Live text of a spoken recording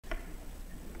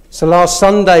So last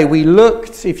Sunday we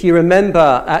looked, if you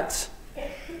remember, at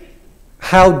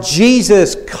how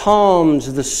Jesus calmed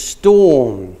the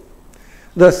storm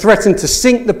that threatened to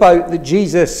sink the boat that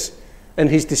Jesus and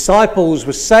his disciples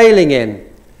were sailing in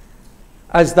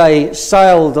as they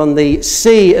sailed on the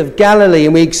Sea of Galilee.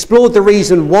 And we explored the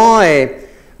reason why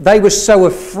they were so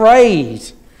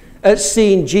afraid at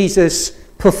seeing Jesus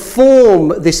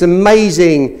perform this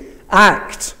amazing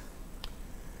act.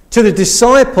 To the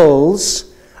disciples,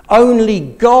 only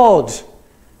God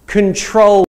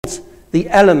controlled the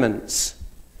elements.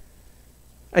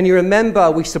 And you remember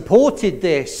we supported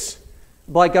this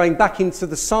by going back into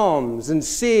the Psalms and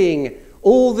seeing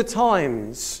all the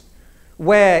times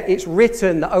where it's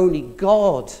written that only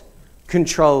God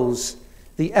controls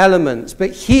the elements.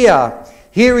 But here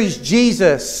is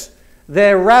Jesus,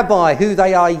 their rabbi, who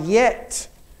they are yet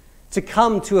to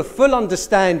come to a full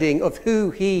understanding of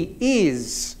who he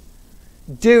is,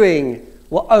 doing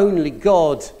what only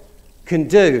God can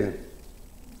do.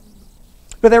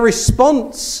 But their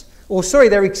experience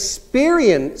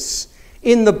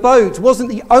in the boat wasn't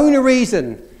the only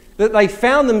reason that they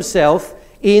found themselves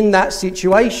in that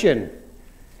situation.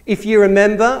 If you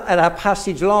remember at our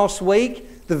passage last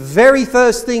week, the very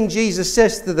first thing Jesus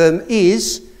says to them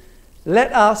is,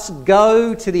 "Let us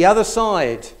go to the other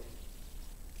side."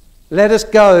 Let us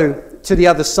go to the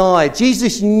other side.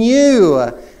 Jesus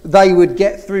knew they would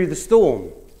get through the storm.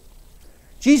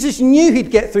 Jesus knew he'd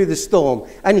get through the storm,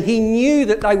 and he knew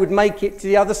that they would make it to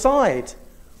the other side.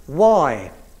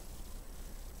 Why?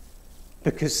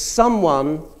 Because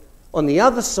someone on the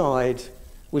other side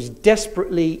was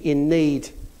desperately in need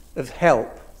of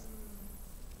help.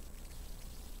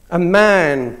 A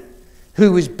man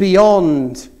who was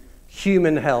beyond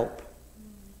human help.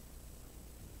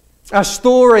 Our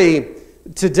story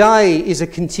today is a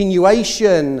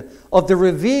continuation of the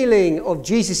revealing of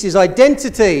Jesus'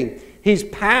 identity, his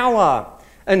power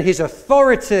and his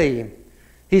authority,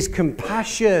 his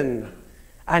compassion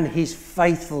and his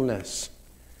faithfulness.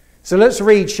 So let's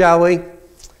read, shall we?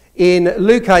 In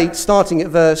Luke 8, starting at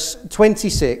verse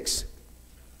 26.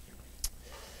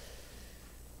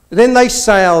 Then they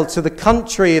sailed to the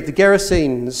country of the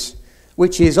Gerasenes,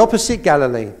 which is opposite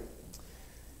Galilee.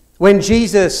 When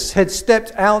Jesus had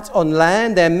stepped out on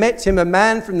land, there met him a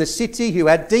man from the city who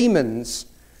had demons.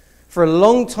 For a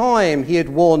long time he had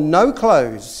worn no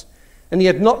clothes, and he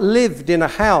had not lived in a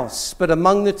house, but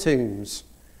among the tombs.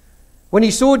 When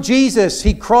he saw Jesus,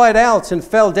 he cried out and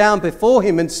fell down before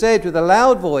him and said with a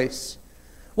loud voice,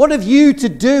 "What have you to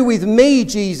do with me,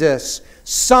 Jesus,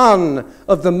 Son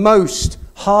of the Most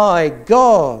High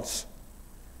God?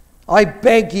 I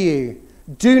beg you,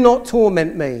 do not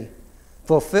torment me."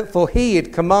 For he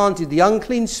had commanded the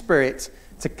unclean spirit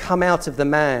to come out of the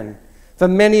man. For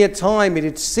many a time it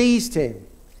had seized him.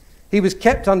 He was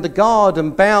kept under guard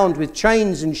and bound with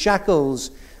chains and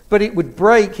shackles, but he would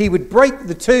break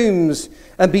the tombs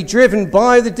and be driven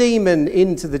by the demon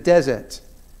into the desert.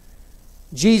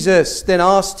 Jesus then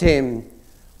asked him,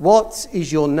 "What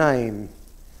is your name?"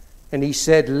 And he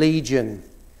said, "Legion,"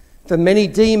 for many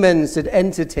demons had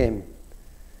entered him.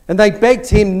 And they begged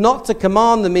him not to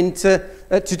command them to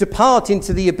depart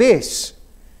into the abyss.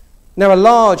 Now a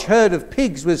large herd of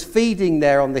pigs was feeding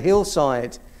there on the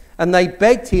hillside, and they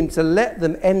begged him to let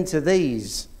them enter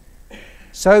these.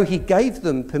 So he gave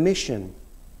them permission.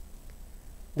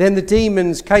 Then the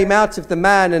demons came out of the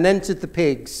man and entered the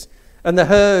pigs, and the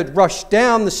herd rushed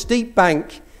down the steep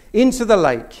bank into the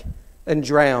lake and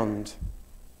drowned.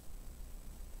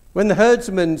 When the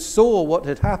herdsmen saw what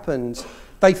had happened,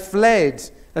 they fled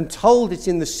and told it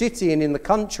in the city and in the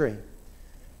country.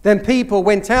 Then people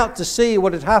went out to see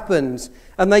what had happened,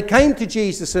 and they came to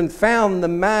Jesus and found the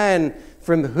man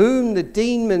from whom the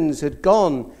demons had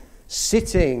gone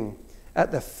sitting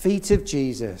at the feet of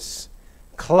Jesus,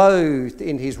 clothed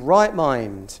in his right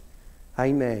mind.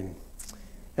 Amen.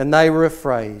 And they were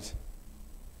afraid.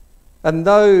 And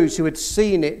those who had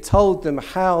seen it told them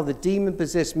how the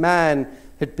demon-possessed man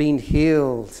had been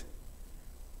healed.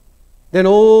 Then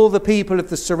all the people of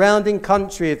the surrounding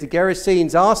country of the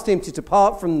Gerasenes asked him to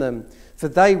depart from them, for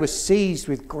they were seized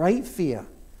with great fear.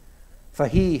 For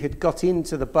he had got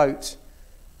into the boat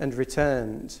and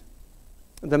returned.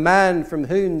 The man from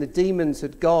whom the demons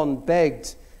had gone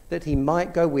begged that he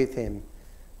might go with him,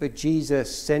 but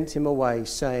Jesus sent him away,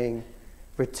 saying,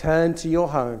 "Return to your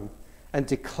home and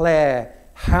declare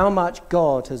how much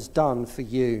God has done for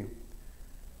you."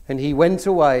 And he went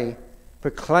away,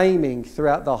 proclaiming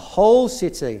throughout the whole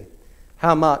city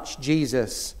how much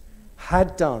Jesus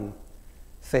had done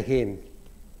for him.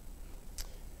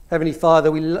 Heavenly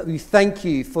Father, we thank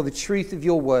you for the truth of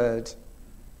your word.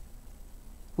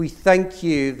 We thank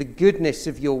you, the goodness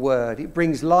of your word. It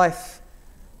brings life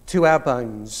to our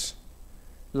bones,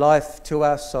 life to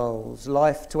our souls,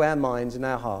 life to our minds and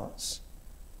our hearts.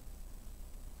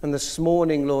 And this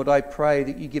morning, Lord, I pray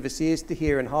that you give us ears to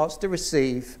hear and hearts to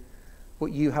receive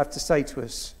what you have to say to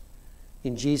us.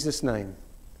 In Jesus' name,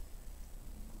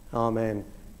 amen.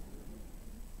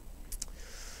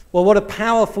 Well, what a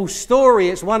powerful story.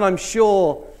 It's one I'm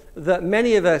sure that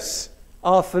many of us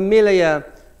are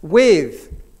familiar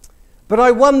with. But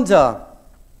I wonder,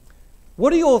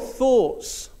 what are your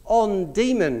thoughts on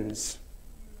demons?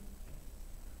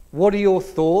 What are your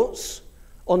thoughts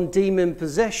on demon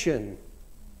possession?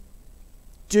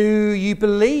 Do you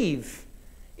believe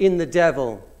in the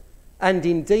devil and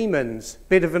in demons?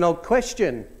 Bit of an odd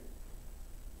question.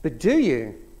 But do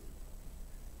you?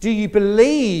 Do you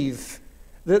believe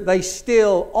that they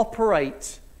still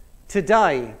operate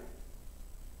today?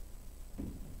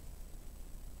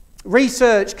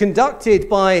 Research conducted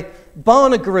by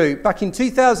Barna Group back in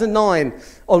 2009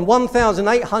 on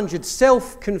 1,800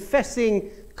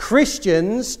 self-confessing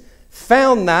Christians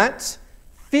found that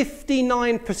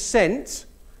 59%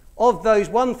 of those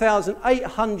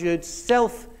 1,800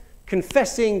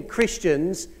 self-confessing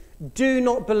Christians do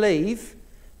not believe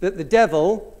that the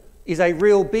devil is a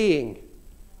real being.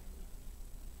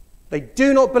 They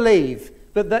do not believe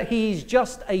that he is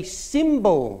just a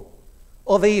symbol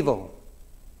of evil.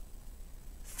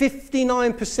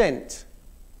 59%.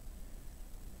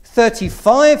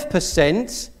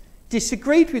 35%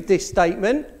 disagreed with this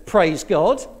statement. Praise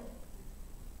God.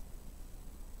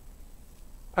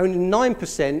 Only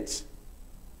 9%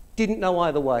 didn't know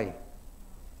either way.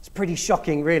 It's pretty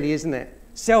shocking, really, isn't it?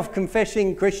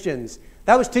 Self-confessing Christians.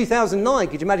 That was 2009.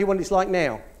 Could you imagine what it's like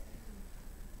now?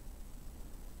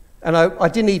 And I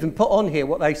didn't even put on here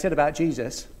what they said about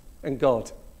Jesus and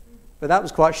God. But that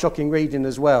was quite shocking reading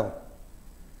as well.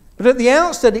 But at the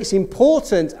outset, it's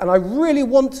important, and I really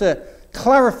want to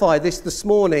clarify this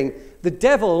morning. The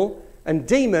devil and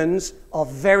demons are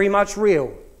very much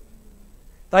real.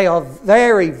 They are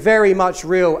very, very much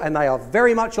real, and they are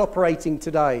very much operating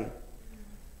today.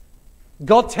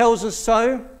 God tells us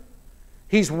so.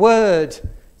 His word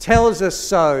tells us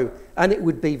so. And it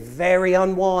would be very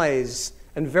unwise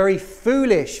and very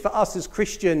foolish for us as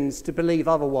Christians to believe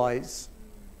otherwise.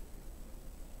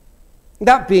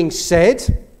 That being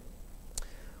said,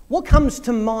 what comes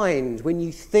to mind when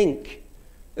you think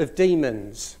of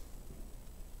demons?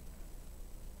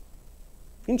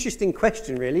 Interesting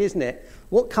question, really, isn't it?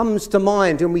 What comes to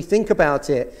mind when we think about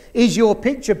it? Is your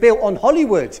picture built on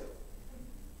Hollywood?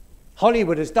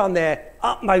 Hollywood has done their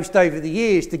utmost over the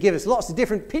years to give us lots of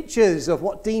different pictures of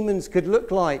what demons could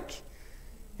look like.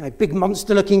 You know, big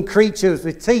monster-looking creatures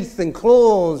with teeth and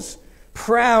claws,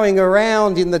 prowling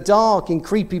around in the dark in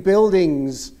creepy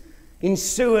buildings, in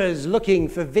sewers looking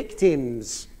for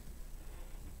victims.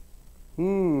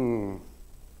 Where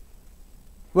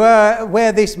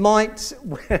this might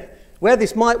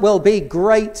well be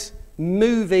great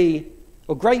movie,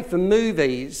 or great for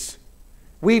movies,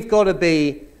 we've got to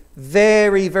be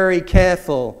very, very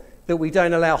careful that we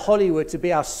don't allow Hollywood to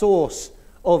be our source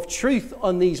of truth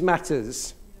on these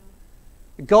matters.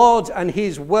 God and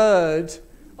his word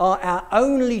are our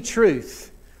only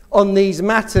truth on these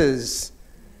matters.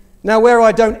 Now, where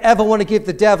I don't ever want to give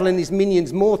the devil and his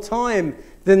minions more time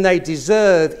than they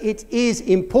deserve, it is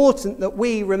important that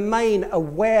we remain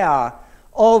aware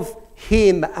of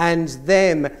him and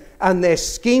them and their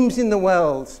schemes in the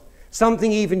world,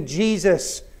 something even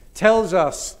Jesus tells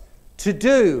us to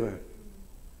do.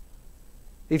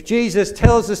 If Jesus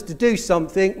tells us to do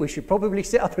something, we should probably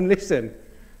sit up and listen.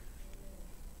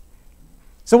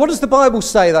 So what does the Bible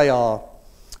say they are?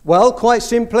 Well, quite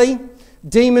simply,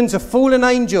 demons are fallen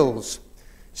angels,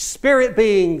 spirit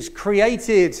beings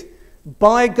created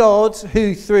by God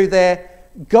who, through their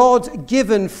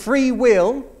God-given free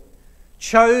will,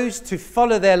 chose to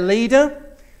follow their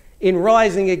leader in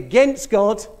rising against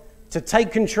God to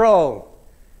take control.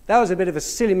 That was a bit of a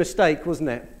silly mistake, wasn't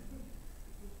it?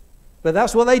 But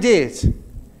that's what they did.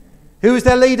 Who was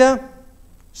their leader?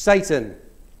 Satan.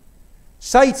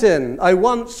 Satan, a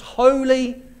once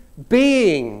holy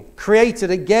being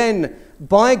created again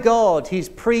by God, his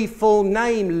pre-fall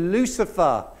name,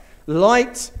 Lucifer,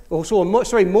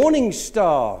 morning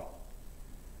star.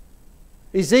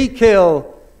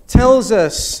 Ezekiel tells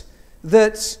us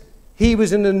that he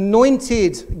was an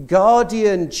anointed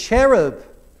guardian cherub,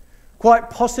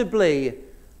 quite possibly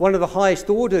one of the highest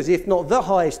orders, if not the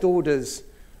highest orders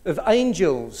of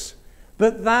angels.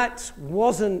 But that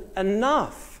wasn't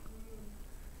enough.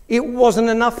 It wasn't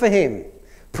enough for him.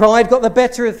 Pride got the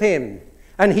better of him,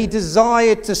 and he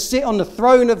desired to sit on the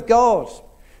throne of God.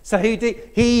 So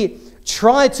he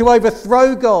tried to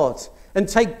overthrow God and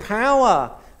take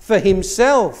power for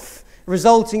himself,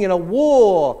 resulting in a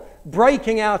war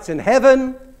breaking out in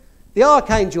heaven. The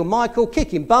archangel Michael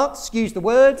kicking butt, excuse the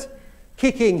word,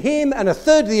 kicking him and a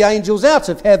third of the angels out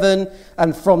of heaven.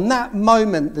 And from that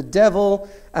moment, the devil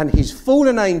and his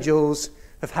fallen angels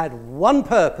have had one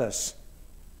purpose,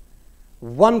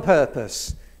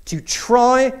 to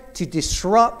try to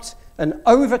disrupt and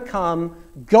overcome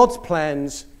God's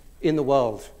plans in the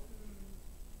world.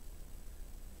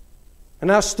 And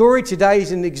our story today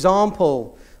is an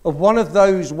example of one of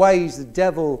those ways the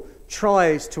devil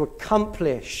tries to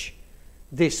accomplish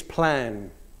this plan.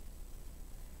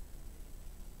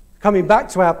 Coming back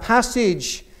to our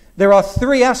passage, there are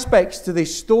three aspects to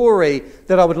this story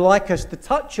that I would like us to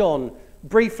touch on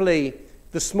briefly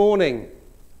this morning.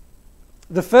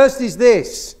 The first is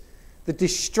this: the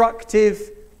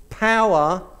destructive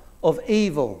power of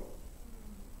evil.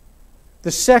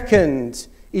 The second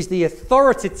is the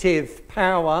authoritative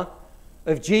power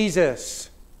of Jesus.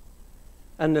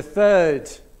 And the third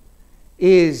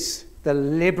is the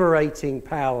liberating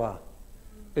power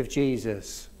of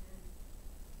Jesus.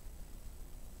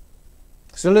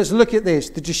 So let's look at this.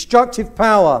 The destructive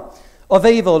power of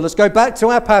evil. Let's go back to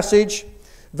our passage.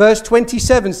 Verse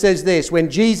 27 says this: when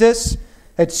Jesus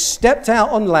had stepped out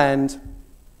on land,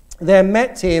 there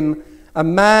met him a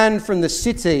man from the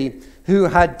city who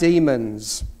had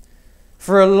demons.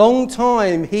 For a long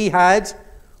time he had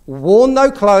worn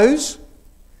no clothes,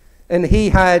 and he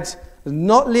had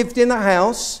not lived in a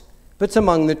house, but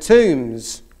among the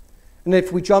tombs. And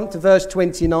if we jump to verse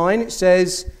 29, it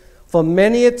says, for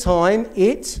many a time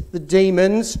the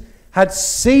demons, had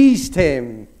seized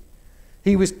him.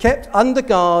 He was kept under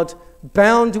guard,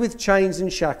 bound with chains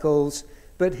and shackles,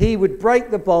 but he would break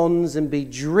the bonds and be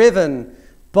driven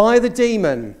by the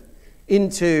demon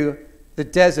into the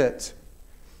desert.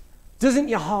 Doesn't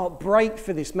your heart break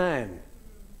for this man?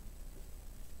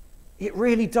 It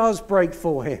really does break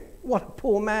for him. What a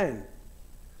poor man.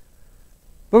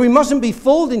 But we mustn't be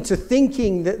fooled into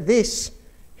thinking that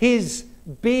his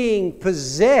being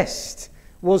possessed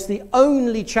was the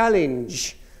only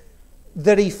challenge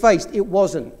that he faced. It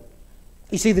wasn't.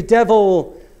 You see, the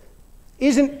devil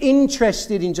isn't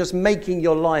interested in just making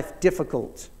your life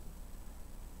difficult.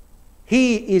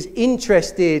 He is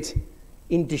interested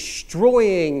in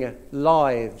destroying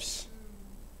lives.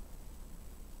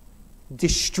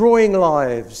 Destroying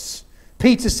lives.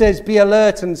 Peter says, be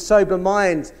alert and sober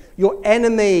mind. Your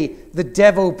enemy, the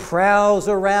devil, prowls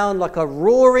around like a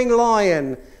roaring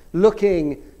lion,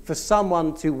 looking for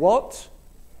someone to what?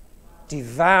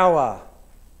 Devour.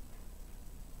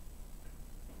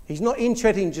 He's not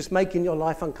interested in just making your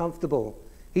life uncomfortable.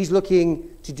 He's looking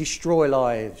to destroy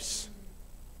lives.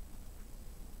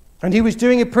 And he was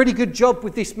doing a pretty good job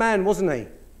with this man, wasn't he?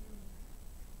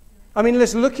 I mean,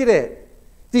 let's look at it.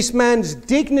 This man's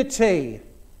dignity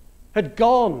had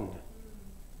gone.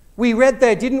 We read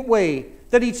there, didn't we,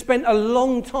 that he'd spent a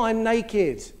long time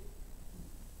naked.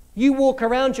 You walk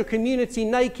around your community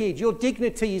naked, your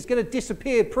dignity is going to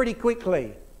disappear pretty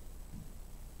quickly.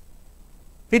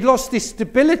 He'd lost his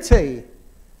stability.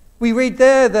 We read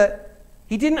there that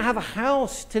he didn't have a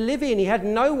house to live in. He had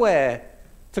nowhere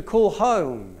to call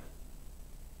home.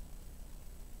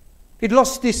 He'd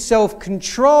lost his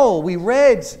self-control. We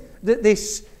read that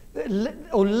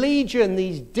legion,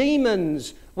 these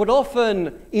demons, would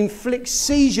often inflict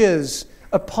seizures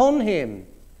upon him.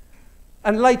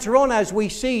 And later on, as we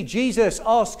see, Jesus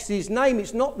asks his name.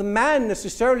 It's not the man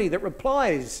necessarily that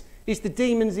replies. It's the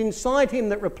demons inside him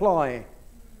that reply.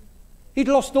 He'd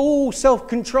lost all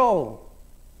self-control.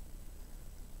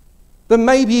 But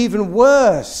maybe even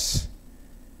worse,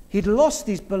 he'd lost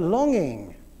his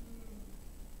belonging.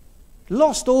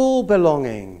 Lost all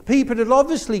belonging. People had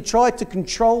obviously tried to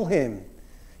control him,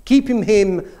 keeping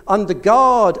him under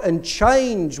guard and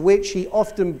chains, which he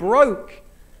often broke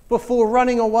before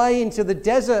running away into the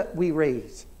desert, we read.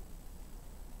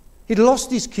 He'd lost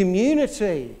his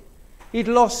community. He'd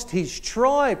lost his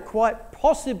tribe, quite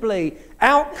possibly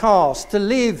outcast to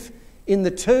live in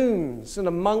the tombs and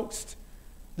amongst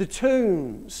the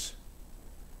tombs.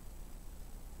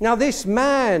 Now this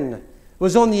man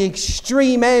was on the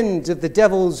extreme end of the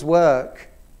devil's work.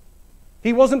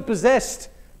 He wasn't possessed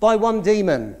by one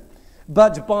demon,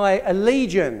 but by a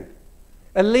legion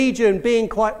being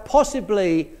quite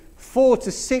possibly 4,000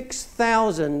 to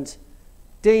 6,000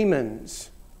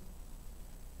 demons.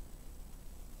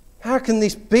 How can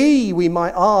this be, we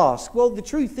might ask? Well, the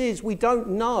truth is we don't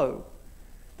know.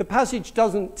 The passage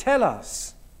doesn't tell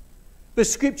us. But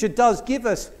Scripture does give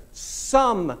us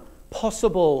some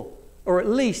possible, or at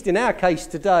least in our case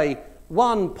today,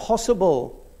 one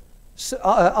possible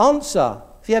answer.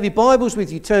 If you have your Bibles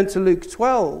with you, turn to Luke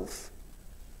 12.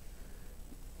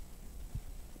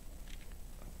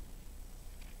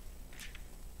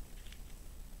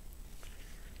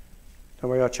 Don't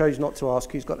worry, I chose not to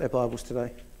ask who's got their Bibles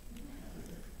today.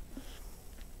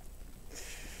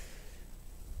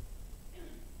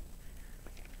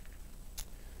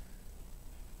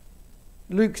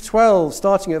 Luke 12,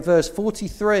 starting at verse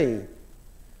 43.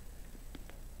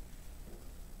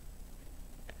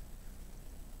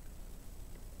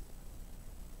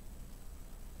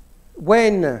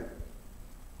 When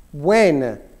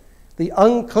the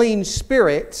unclean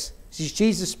spirit, this is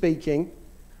Jesus speaking,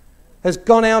 has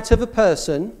gone out of a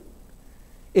person,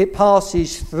 it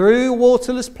passes through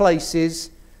waterless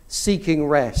places seeking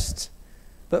rest,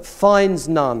 but finds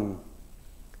none.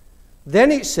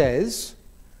 Then it says,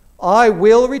 I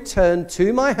will return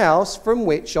to my house from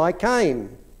which I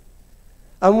came.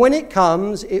 And when it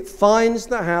comes, it finds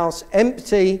the house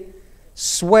empty,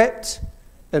 swept,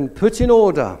 and put in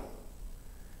order.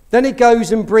 Then it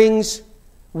goes and brings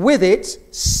with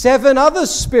it 7 other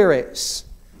spirits,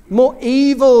 more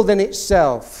evil than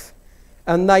itself,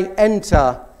 and they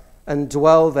enter and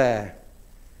dwell there.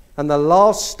 And the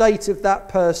last state of that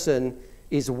person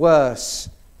is worse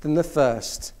than the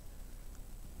first.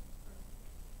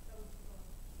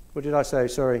 What did I say?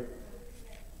 Sorry.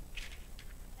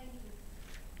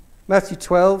 Matthew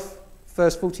 12,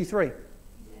 verse 43.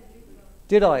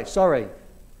 Did I? Sorry.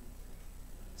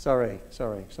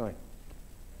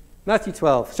 Matthew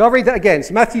 12. So I'll read that again.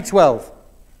 So Matthew 12,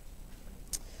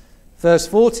 verse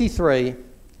 43.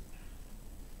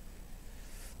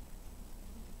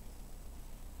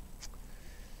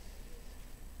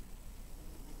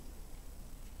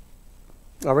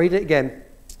 I'll read it again.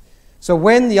 So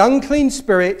when the unclean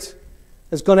spirit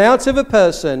has gone out of a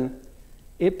person,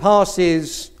 it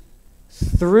passes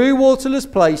through waterless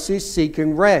places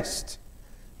seeking rest,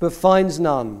 but finds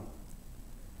none.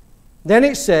 Then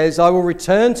it says, I will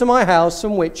return to my house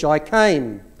from which I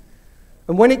came.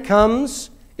 And when it comes,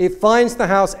 it finds the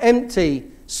house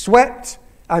empty, swept,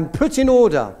 and put in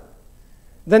order.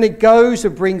 Then it goes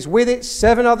and brings with it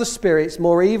 7 other spirits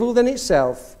more evil than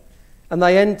itself, and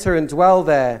they enter and dwell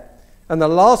there. And the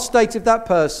last state of that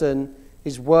person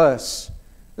is worse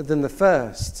than the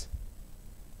first.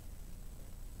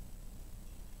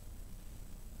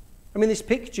 I mean, this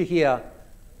picture here,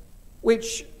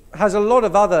 which has a lot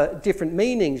of other different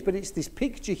meanings, but it's this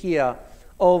picture here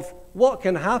of what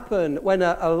can happen when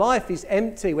a life is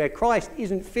empty, where Christ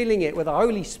isn't filling it, where the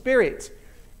Holy Spirit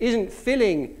isn't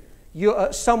filling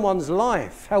someone's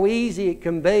life, how easy it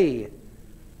can be.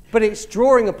 But it's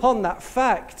drawing upon that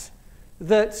fact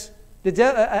that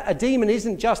a demon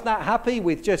isn't just that happy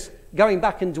with just going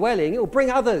back and dwelling. It will bring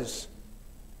others.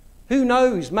 Who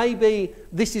knows? Maybe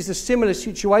this is a similar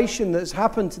situation that's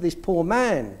happened to this poor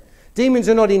man. Demons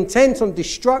are not intent on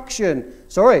destruction.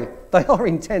 Sorry, they are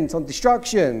intent on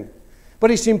destruction.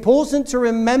 But it's important to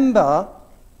remember,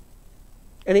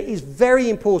 and it is very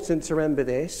important to remember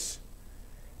this,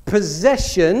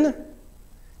 possession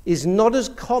is not as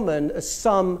common as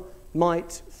some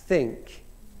might think.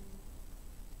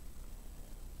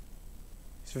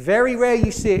 It's very rare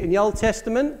you see it in the Old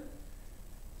Testament.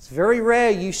 It's very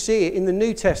rare you see it in the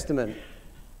New Testament.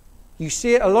 You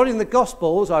see it a lot in the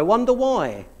Gospels. I wonder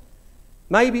why.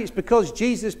 Maybe it's because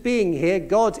Jesus being here,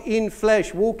 God in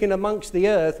flesh, walking amongst the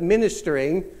earth,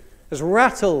 ministering, has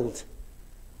rattled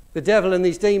the devil and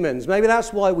these demons. Maybe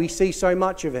that's why we see so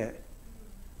much of it.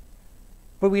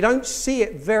 But we don't see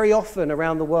it very often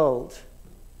around the world.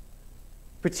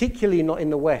 Particularly not in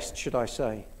the West, should I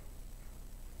say.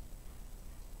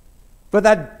 But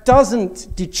that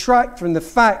doesn't detract from the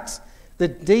fact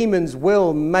that demons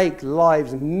will make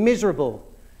lives miserable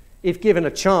if given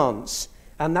a chance.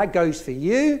 And that goes for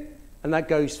you, and that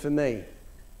goes for me.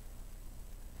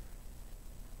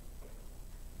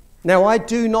 Now, I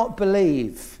do not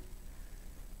believe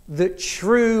that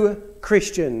true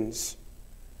Christians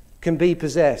can be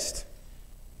possessed.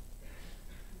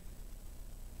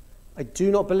 I do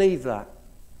not believe that.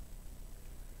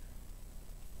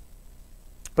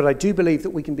 But I do believe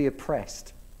that we can be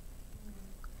oppressed.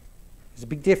 There's a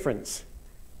big difference.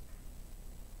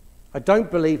 I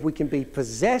don't believe we can be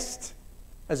possessed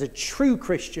as a true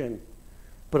Christian,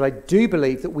 but I do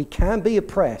believe that we can be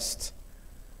oppressed.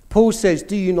 Paul says,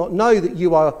 do you not know that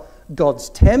you are God's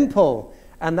temple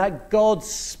and that God's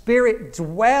Spirit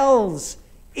dwells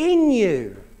in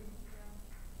you?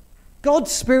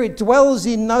 God's Spirit dwells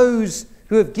in those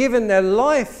who have given their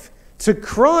life to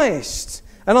Christ.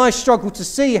 And I struggle to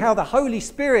see how the Holy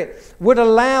Spirit would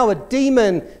allow a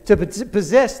demon to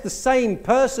possess the same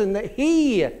person that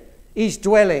he is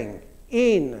dwelling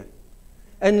in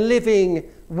and living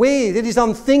with. It is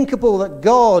unthinkable that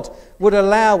God would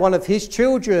allow one of his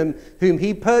children, whom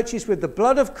he purchased with the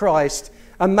blood of Christ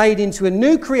and made into a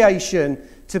new creation,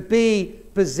 to be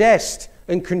possessed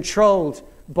and controlled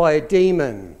by a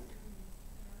demon.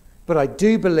 But I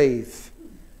do believe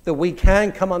that we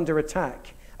can come under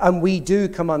attack, and we do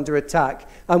come under attack,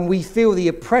 and we feel the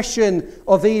oppression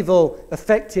of evil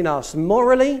affecting us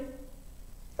morally,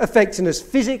 affecting us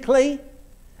physically,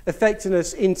 affecting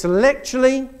us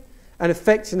intellectually, and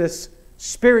affecting us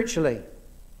spiritually.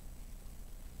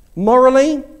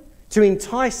 Morally, to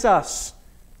entice us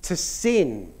to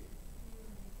sin,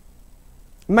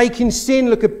 making sin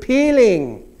look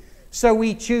appealing, so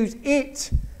we choose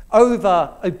it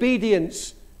over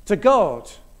obedience to God.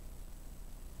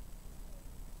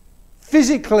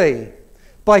 Physically,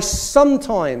 by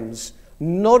sometimes,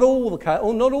 not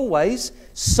always,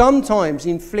 sometimes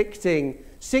inflicting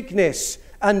sickness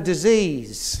and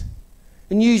disease,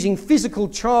 and using physical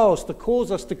trials to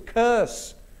cause us to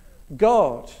curse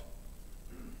God.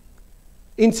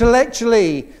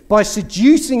 Intellectually, by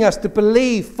seducing us to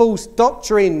believe false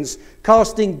doctrines,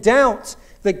 casting doubt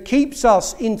that keeps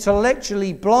us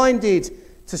intellectually blinded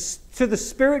to the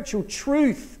spiritual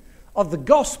truth of the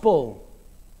gospel,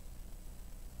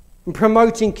 and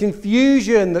promoting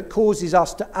confusion that causes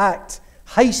us to act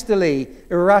hastily,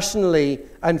 irrationally,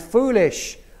 and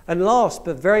foolish. And last,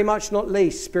 but very much not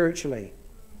least, spiritually,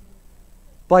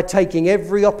 by taking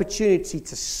every opportunity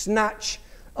to snatch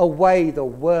away the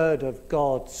word of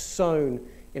God sown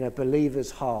in a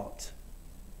believer's heart.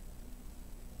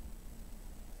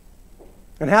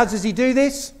 And how does he do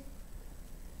this?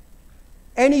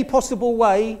 Any possible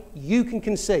way you can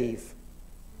conceive.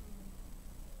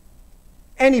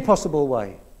 Any possible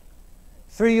way.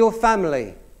 Through your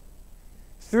family,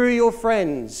 through your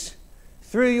friends,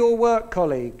 through your work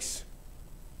colleagues,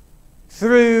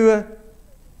 through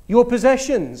your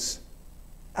possessions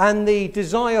and the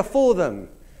desire for them,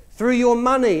 through your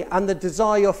money and the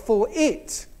desire for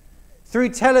it, through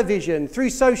television, through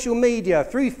social media,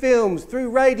 through films, through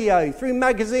radio, through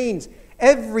magazines,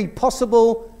 every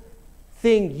possible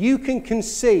thing you can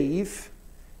conceive,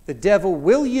 the devil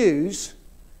will use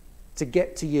to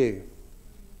get to you.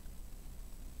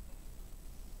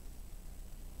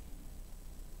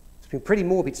 It's been pretty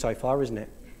morbid so far, isn't it?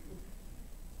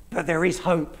 But there is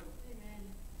hope. Amen.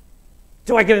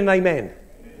 Do I get an amen?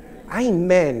 Amen.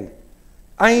 Amen.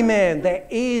 Amen. There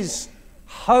is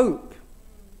hope.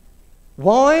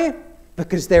 Why?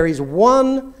 Because there is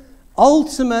one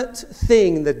ultimate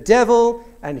thing the devil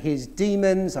and his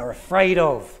demons are afraid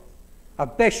of. I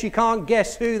bet you can't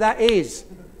guess who that is.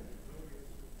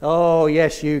 Oh,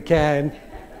 yes, you can.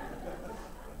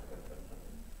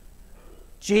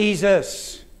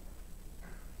 Jesus.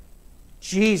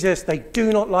 Jesus. They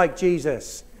do not like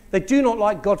Jesus. They do not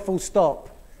like God, full stop.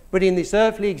 But in this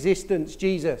earthly existence,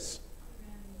 Jesus.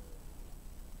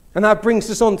 And that brings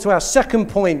us on to our second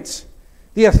point,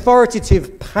 the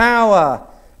authoritative power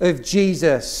of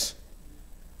Jesus.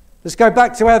 Let's go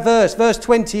back to our verse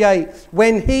 28.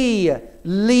 When he,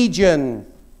 Legion,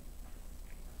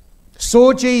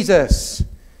 saw Jesus,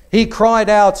 he cried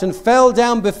out and fell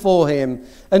down before him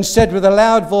and said with a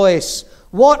loud voice,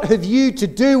 "What have you to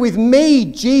do with me,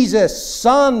 Jesus,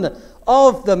 Son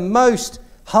of the Most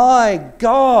High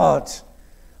God?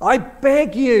 I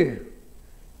beg you,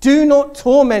 do not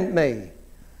torment me."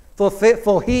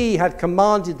 For he had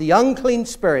commanded the unclean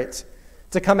spirit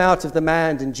to come out of the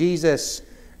man. And Jesus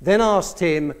then asked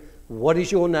him, "What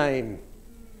is your name?"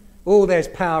 Oh, there's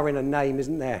power in a name,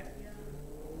 isn't there?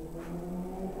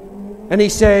 And he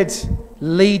said,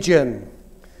 "Legion."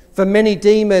 For many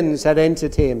demons had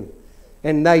entered him,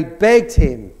 and they begged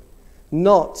him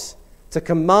not to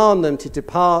command them to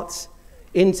depart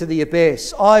into the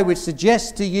abyss. I would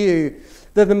suggest to you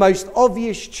that the most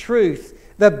obvious truth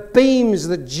that beams,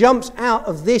 that jumps out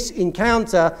of this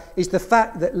encounter, is the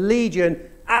fact that Legion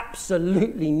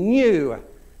absolutely knew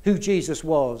who Jesus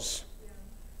was.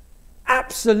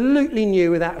 Absolutely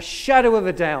knew, without a shadow of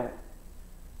a doubt.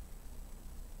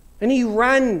 And he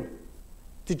ran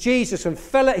to Jesus and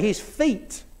fell at his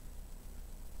feet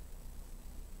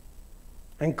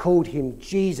and called him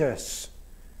Jesus,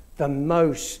 the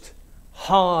Most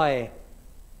High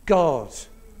God.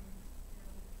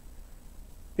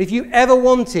 If you ever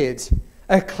wanted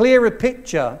a clearer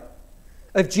picture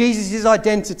of Jesus'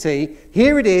 identity,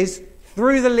 here it is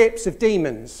through the lips of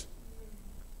demons.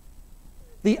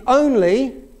 The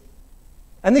only,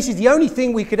 and this is the only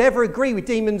thing we could ever agree with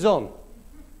demons on,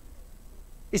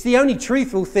 It's the only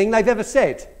truthful thing they've ever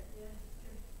said.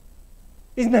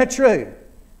 Isn't that true?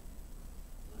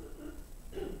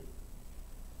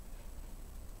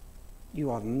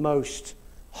 You are most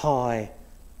high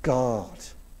God.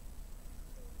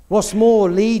 What's more,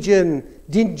 Legion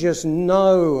didn't just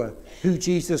know who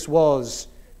Jesus was,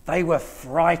 they were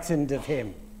frightened of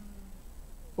him.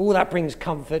 Oh, that brings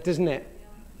comfort, doesn't it?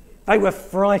 They were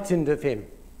frightened of him.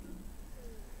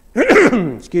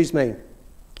 Excuse me.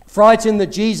 Frightened that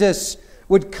Jesus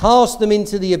would cast them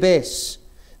into the abyss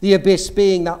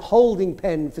being that holding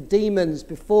pen for demons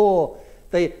before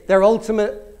their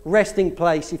ultimate resting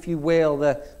place, if you will,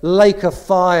 the lake of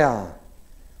fire.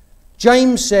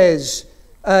 James says,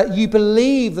 you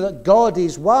believe that God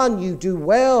is one, you do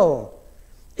well.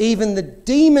 Even the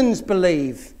demons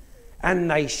believe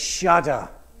and they shudder.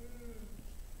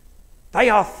 They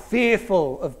are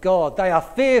fearful of God. They are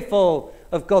fearful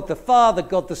of God the Father,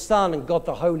 God the Son, and God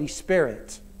the Holy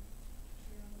Spirit.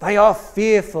 They are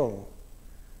fearful.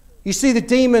 You see, the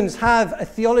demons have a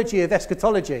theology of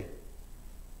eschatology,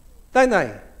 don't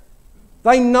they?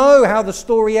 They know how the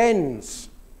story ends.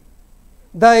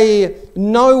 They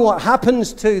know what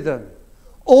happens to them.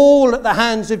 All at the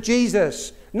hands of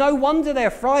Jesus. No wonder they're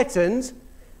frightened,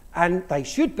 and they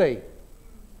should be.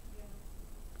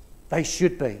 They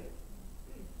should be.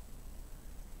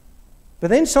 But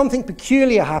then something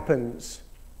peculiar happens.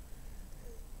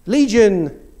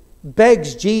 Legion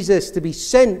begs Jesus to be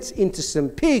sent into some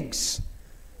pigs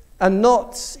and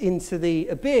not into the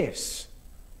abyss.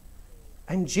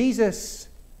 And Jesus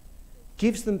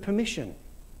gives them permission.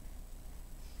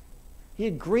 He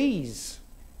agrees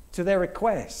to their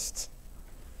request.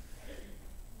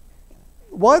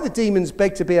 Why the demons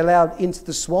beg to be allowed into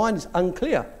the swine is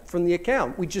unclear from the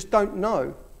account. We just don't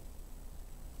know.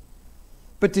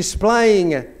 But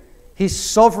displaying his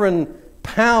sovereign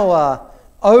power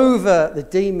over the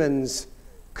demons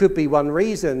could be one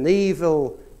reason.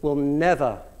 Evil will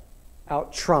never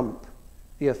out-trump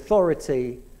the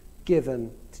authority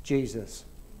given to Jesus.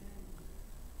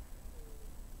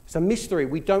 It's a mystery.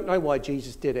 We don't know why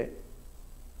Jesus did it.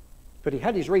 But he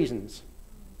had his reasons.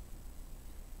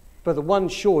 But the one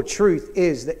sure truth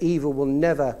is that evil will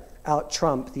never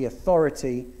out-trump the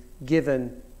authority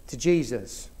given to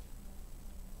Jesus.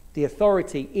 The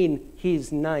authority in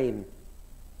his name.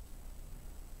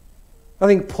 I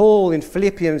think Paul in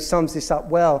Philippians sums this up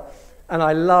well, and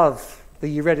I love that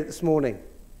you read it this morning.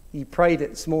 You prayed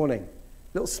it this morning.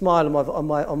 Little smile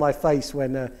on my face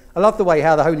when I love the way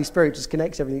how the Holy Spirit just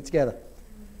connects everything together.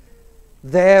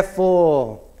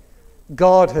 Therefore,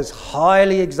 God has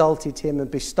highly exalted him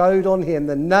and bestowed on him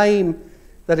the name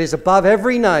that is above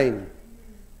every name,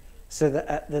 so that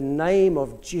at the name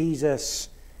of Jesus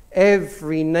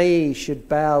every knee should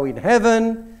bow in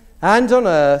heaven and on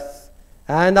earth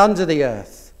and under the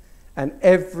earth, and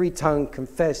every tongue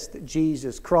confess that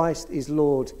Jesus Christ is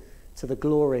Lord, to the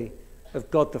glory of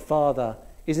God the Father.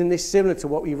 Isn't this similar to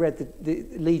what we read the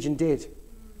Legion did?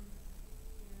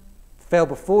 Fell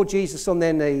before Jesus on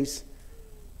their knees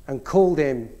and called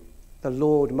him the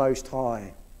Lord Most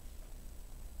High.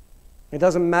 It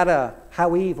doesn't matter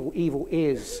how evil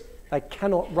is. They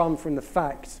cannot run from the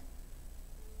fact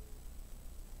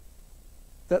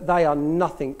that they are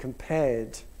nothing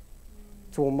compared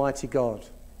to Almighty God.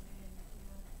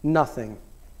 Nothing.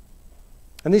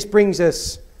 And this brings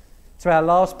us to our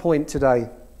last point today.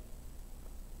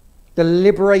 The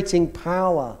liberating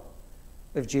power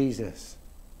of Jesus.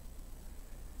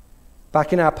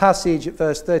 Back in our passage at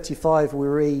verse 35 we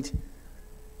read,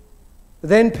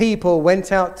 "Then people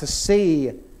went out to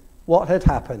see what had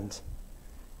happened,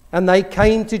 and they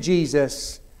came to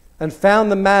Jesus and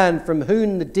found the man from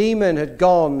whom the demon had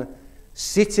gone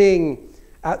sitting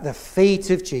at the feet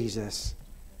of Jesus,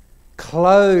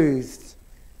 clothed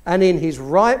and in his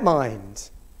right mind.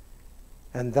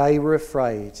 And they were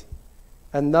afraid.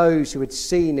 And those who had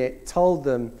seen it told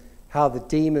them how the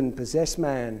demon-possessed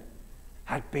man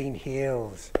had been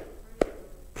healed."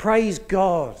 Praise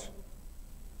God.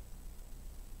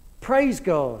 Praise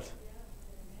God.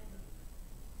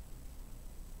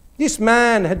 This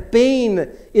man had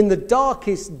been in the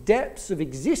darkest depths of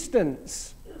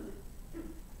existence.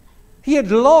 He had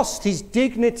lost his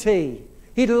dignity.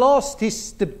 He'd lost his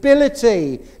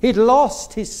stability. He'd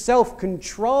lost his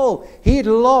self-control. He'd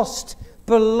lost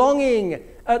belonging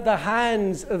at the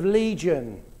hands of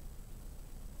Legion.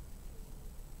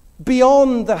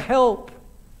 Beyond the help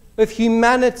of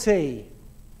humanity,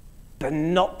 but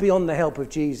not beyond the help of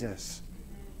Jesus.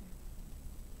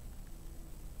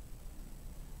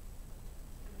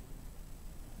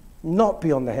 Not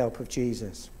beyond the help of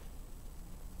Jesus.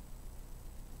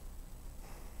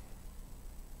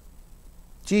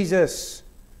 Jesus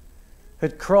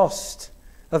had crossed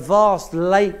a vast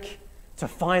lake to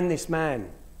find this man.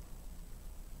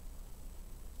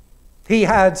 He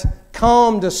had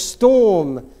calmed a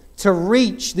storm to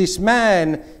reach this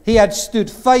man. He had stood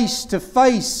face to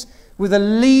face with a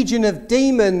legion of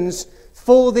demons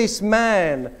for this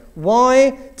man.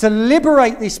 Why? To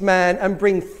liberate this man and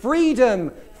bring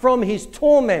freedom from his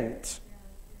torment.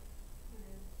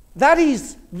 That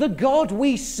is the God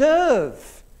we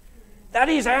serve. That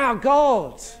is our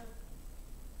God.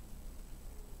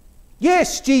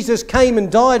 Yes, Jesus came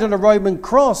and died on a Roman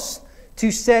cross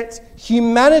to set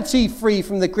humanity free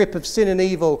from the grip of sin and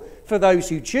evil for those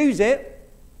who choose it,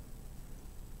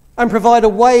 and provide a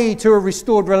way to a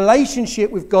restored relationship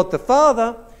with God the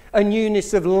Father, a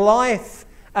newness of life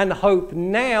and hope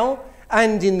now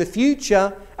and in the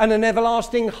future, and an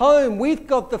everlasting home with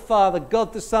God the Father,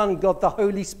 God the Son, God the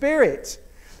Holy Spirit.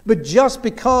 But just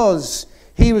because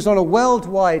he was on a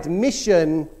worldwide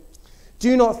mission,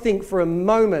 do not think for a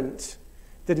moment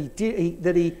that he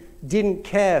didn't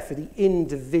care for the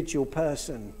individual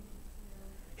person.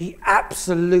 He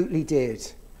absolutely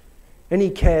did. And he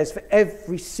cares for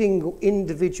every single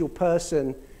individual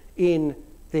person in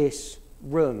this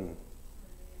room.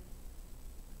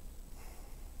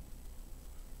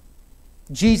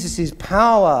 Jesus'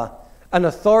 power and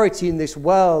authority in this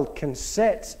world can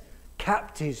set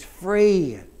captives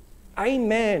free.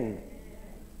 Amen.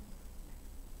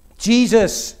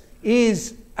 Jesus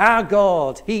is our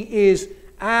God. He is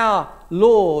our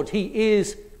Lord. He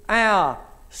is our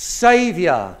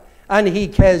Saviour. And he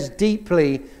cares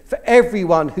deeply for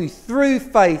everyone who through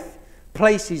faith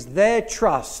places their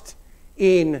trust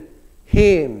in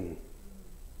him.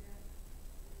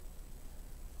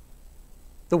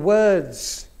 The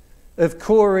words of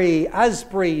Corey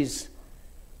Asbury's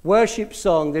worship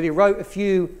song that he wrote a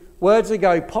few words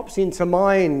ago pops into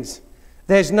mind.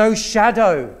 There's no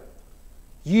shadow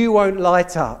you won't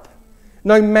light up,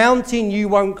 no mountain you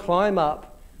won't climb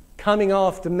up coming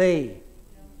after me.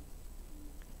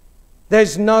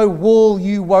 There's no wall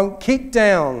you won't kick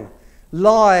down,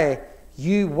 lie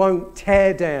you won't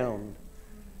tear down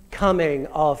coming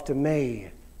after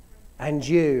me and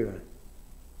you.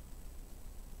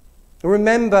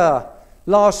 Remember,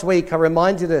 last week I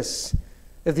reminded us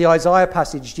of the Isaiah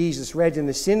passage Jesus read in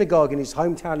the synagogue in his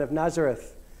hometown of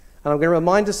Nazareth. And I'm going to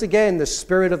remind us again, the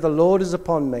Spirit of the Lord is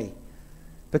upon me,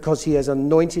 because he has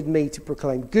anointed me to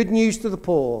proclaim good news to the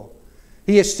poor.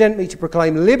 He has sent me to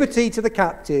proclaim liberty to the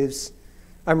captives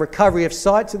and recovery of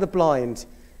sight to the blind.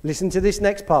 Listen to this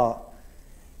next part.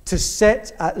 To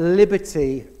set at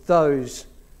liberty those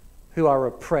who are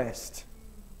oppressed,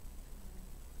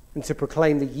 and to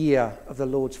proclaim the year of the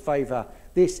Lord's favour.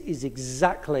 This is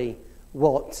exactly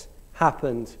what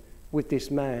happened with this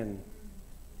man.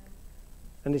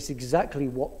 And it's exactly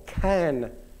what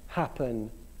can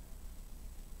happen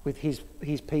with his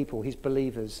people, his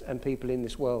believers and people in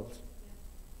this world.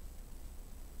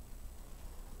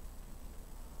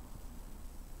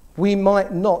 We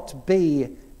might not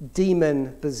be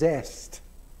demon-possessed,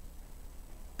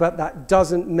 but that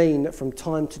doesn't mean that from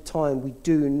time to time we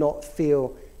do not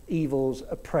feel evil's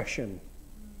oppression.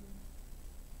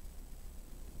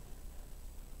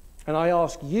 And I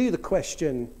ask you the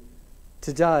question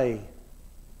today,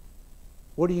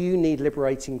 what do you need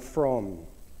liberating from?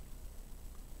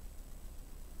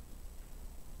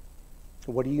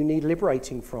 What do you need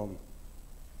liberating from?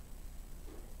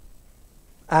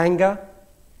 Anger?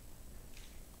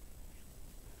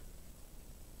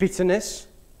 Bitterness?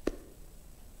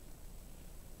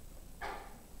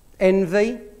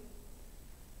 Envy?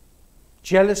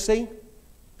 Jealousy?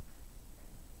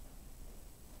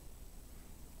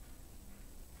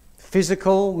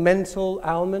 Physical, mental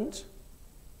ailment?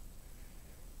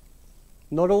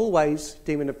 Not always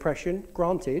demon oppression,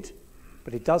 granted,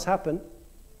 but it does happen.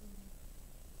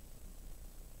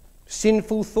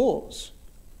 Sinful thoughts,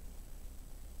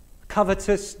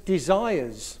 covetous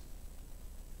desires,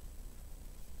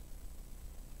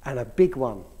 and a big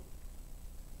one,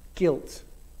 guilt.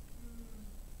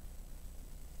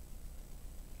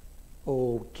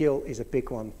 Oh, guilt is a big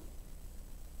one.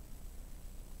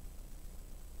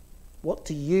 What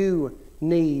do you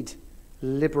need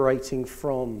liberating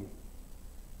from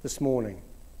this morning?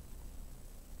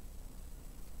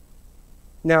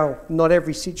 Now, not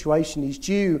every situation is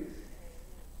due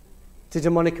to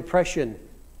demonic oppression.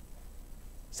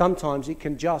 Sometimes it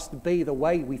can just be the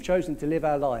way we've chosen to live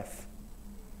our life.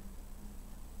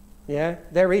 Yeah,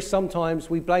 there is sometimes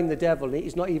we blame the devil,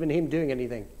 it's not even him doing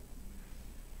anything.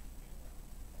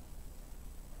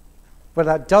 But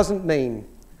that doesn't mean,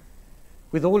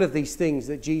 with all of these things,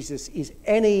 that Jesus is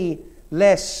any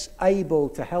less able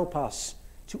to help us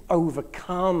to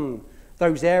overcome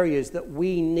those areas that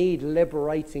we need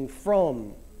liberating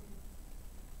from.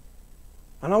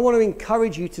 And I want to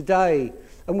encourage you today,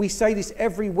 and we say this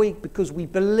every week because we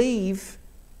believe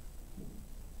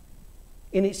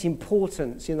in its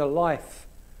importance in the life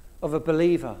of a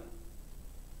believer.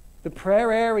 The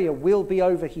prayer area will be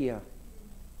over here.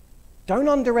 Don't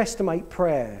underestimate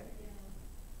prayer.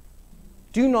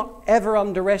 Do not ever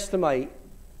underestimate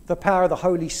the power of the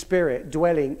Holy Spirit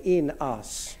dwelling in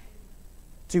us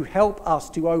to help us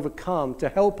to overcome, to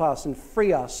help us and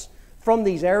free us from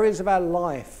these areas of our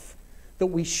life that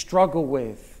we struggle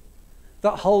with,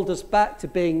 that hold us back to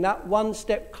being that one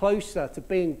step closer to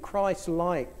being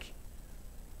Christ-like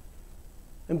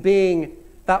and being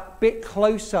that bit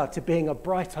closer to being a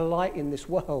brighter light in this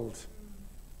world.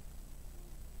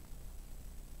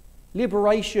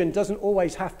 Liberation doesn't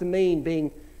always have to mean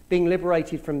being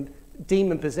liberated from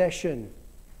demon possession.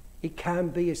 It can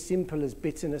be as simple as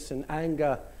bitterness and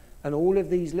anger and all of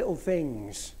these little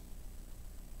things.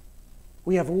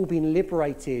 We have all been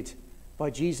liberated by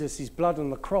Jesus' blood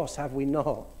on the cross, have we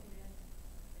not?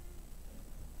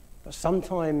 But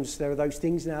sometimes there are those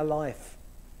things in our life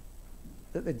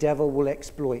that the devil will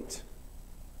exploit.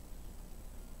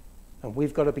 And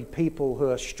we've got to be people who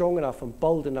are strong enough and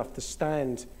bold enough to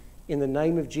stand in the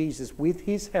name of Jesus with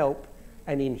his help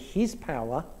and in his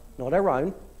power, not our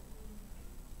own,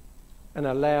 and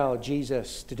allow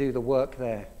Jesus to do the work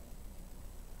there.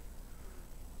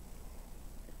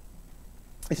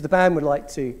 If the band would like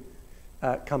to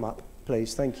come up,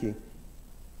 please. Thank you.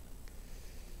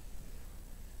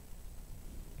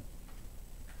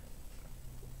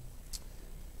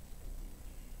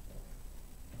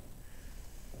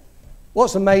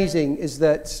 What's amazing is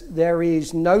that there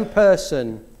is no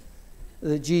person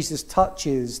that Jesus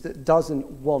touches that doesn't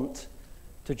want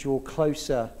to draw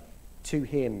closer to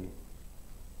him.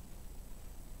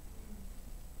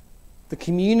 The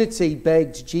community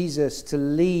begged Jesus to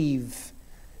leave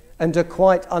and are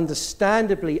quite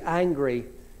understandably angry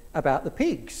about the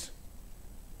pigs.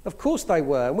 Of course they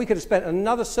were, and we could have spent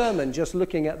another sermon just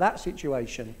looking at that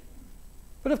situation.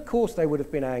 But of course they would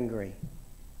have been angry.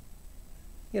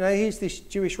 You know, here's this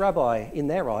Jewish rabbi, in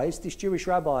their eyes, this Jewish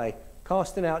rabbi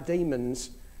casting out demons,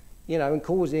 you know, and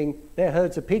causing their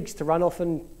herds of pigs to run off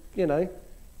and, you know,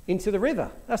 into the river.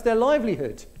 That's their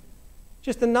livelihood.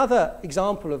 Just another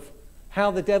example of how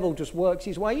the devil just works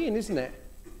his way in, isn't it?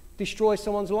 Destroys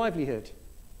someone's livelihood.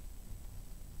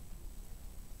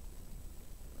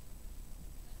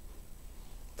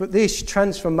 But this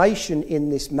transformation in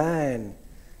this man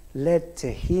led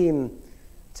to him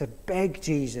to beg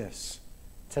Jesus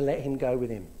to let him go with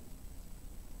him.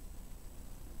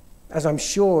 As I'm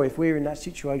sure if we were in that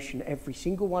situation, every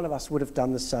single one of us would have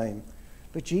done the same.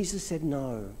 But Jesus said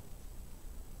no.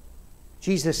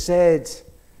 Jesus said,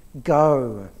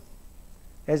 go.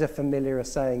 There's a familiar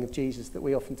saying of Jesus that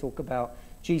we often talk about.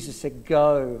 Jesus said,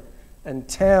 go and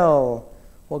tell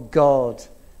what God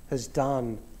has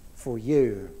done for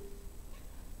you.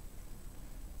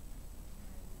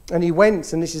 And he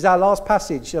went, and this is our last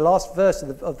passage, the last verse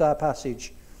of that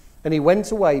passage. And he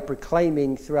went away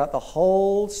proclaiming throughout the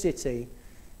whole city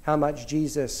how much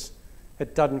Jesus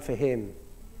had done for him.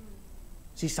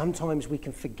 See, sometimes we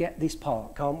can forget this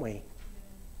part, can't we?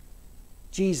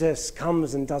 Jesus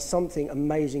comes and does something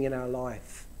amazing in our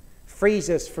life,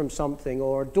 frees us from something,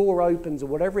 or a door opens, or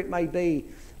whatever it may be,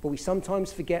 but we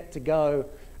sometimes forget to go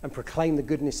and proclaim the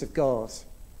goodness of God.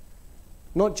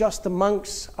 Not just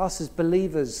amongst us as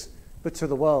believers, but to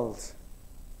the world.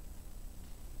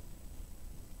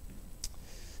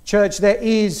 Church, there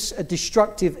is a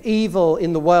destructive evil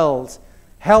in the world,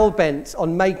 hell-bent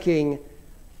on making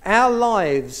our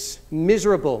lives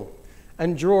miserable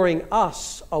and drawing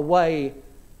us away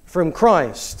from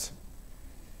Christ.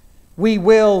 We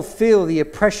will feel the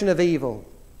oppression of evil.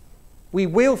 We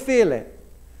will feel it.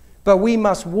 But we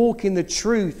must walk in the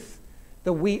truth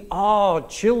that we are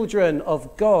children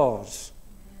of God,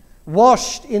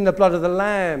 washed in the blood of the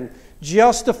Lamb,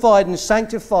 justified and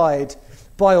sanctified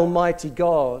by Almighty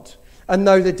God. And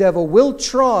though the devil will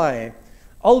try,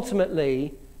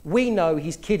 ultimately, we know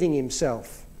he's kidding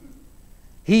himself.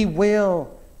 He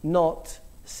will not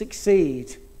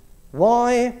succeed.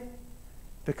 Why?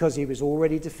 Because he was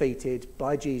already defeated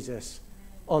by Jesus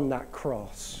on that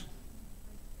cross.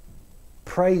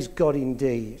 Praise God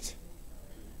indeed.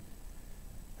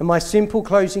 And my simple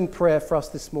closing prayer for us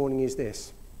this morning is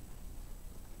this: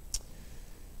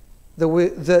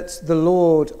 that the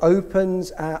Lord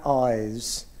opens our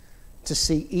eyes to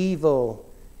see evil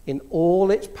in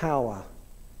all its power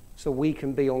so we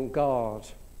can be on guard.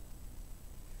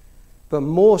 but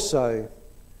more so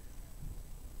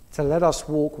to let us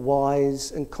walk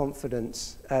wise and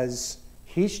confident as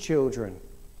his children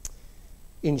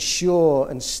in sure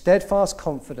and steadfast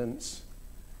confidence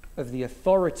of the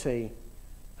authority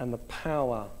and the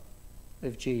power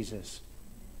of Jesus.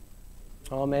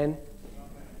 Amen.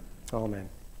 Amen.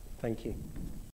 Thank you.